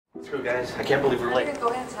Let's go, guys. I can't believe we're late. Go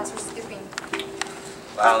ahead, we're skipping.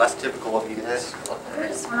 Wow, that's typical of you guys. Of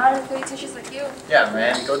course, we're not as goody two-shoes like you. Yeah,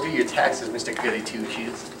 man. Go do your taxes, Mr. Goody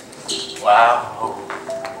Two-Shoes. Wow.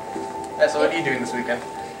 Yeah, so what are you doing this weekend?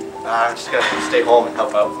 I'm just gonna stay home and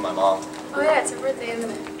help out with my mom. Oh yeah, it's her birthday,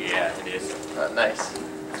 isn't it? Yeah, it is. Nice.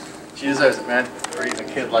 She deserves it, man. For even a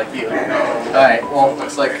kid like you. Alright, well,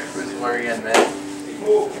 looks like we're worrying, man.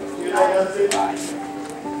 Bye.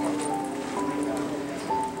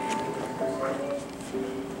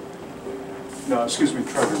 No, excuse me,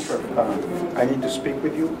 Trevor. I need to speak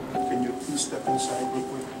with you. Can you please step inside real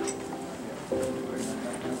quick?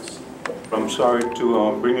 I'm sorry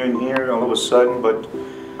to bring you in here all of a sudden, but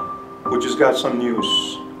we just got some news,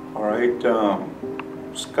 all right?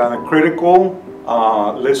 It's kind of critical.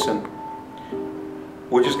 Listen,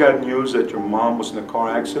 we just got news that your mom was in a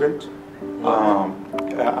car accident.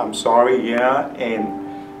 I'm sorry, yeah, and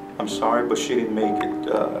I'm sorry, but she didn't make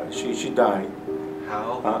it. She died.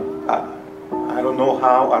 How? I don't know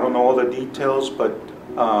how, I don't know all the details, but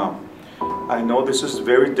I know this is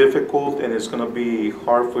very difficult and it's going to be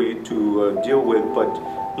hard for you to deal with, but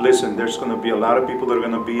listen, there's going to be a lot of people that are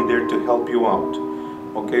going to be there to help you out.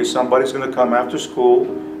 Okay, somebody's going to come after school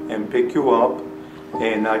and pick you up,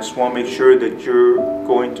 and I just want to make sure that you're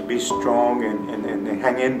going to be strong and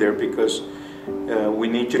hang in there, because we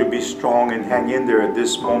need you to be strong and hang in there at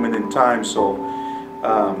this moment in time. So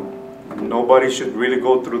nobody should really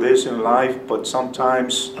go through this in life, but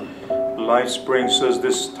sometimes life brings us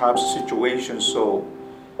this type of situation. So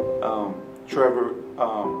Trevor,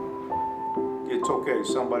 it's okay.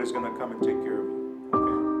 Somebody's gonna come and take care of you.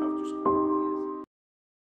 Okay, after school.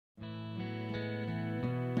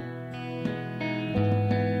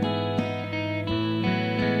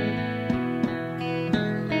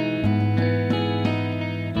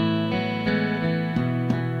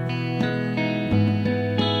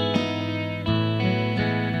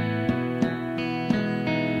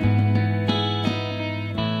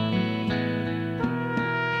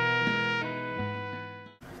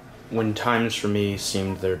 When times for me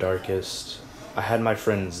seemed their darkest, I had my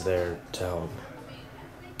friends there to help.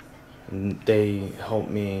 They helped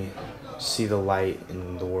me see the light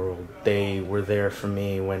in the world. They were there for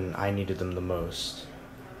me when I needed them the most.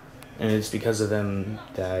 And it's because of them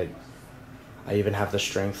that I even have the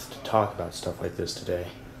strength to talk about stuff like this today,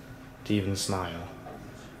 to even smile,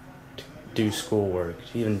 to do schoolwork,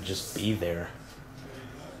 to even just be there.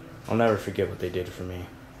 I'll never forget what they did for me.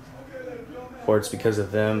 For it's because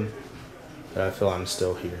of them that I feel I'm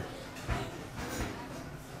still here.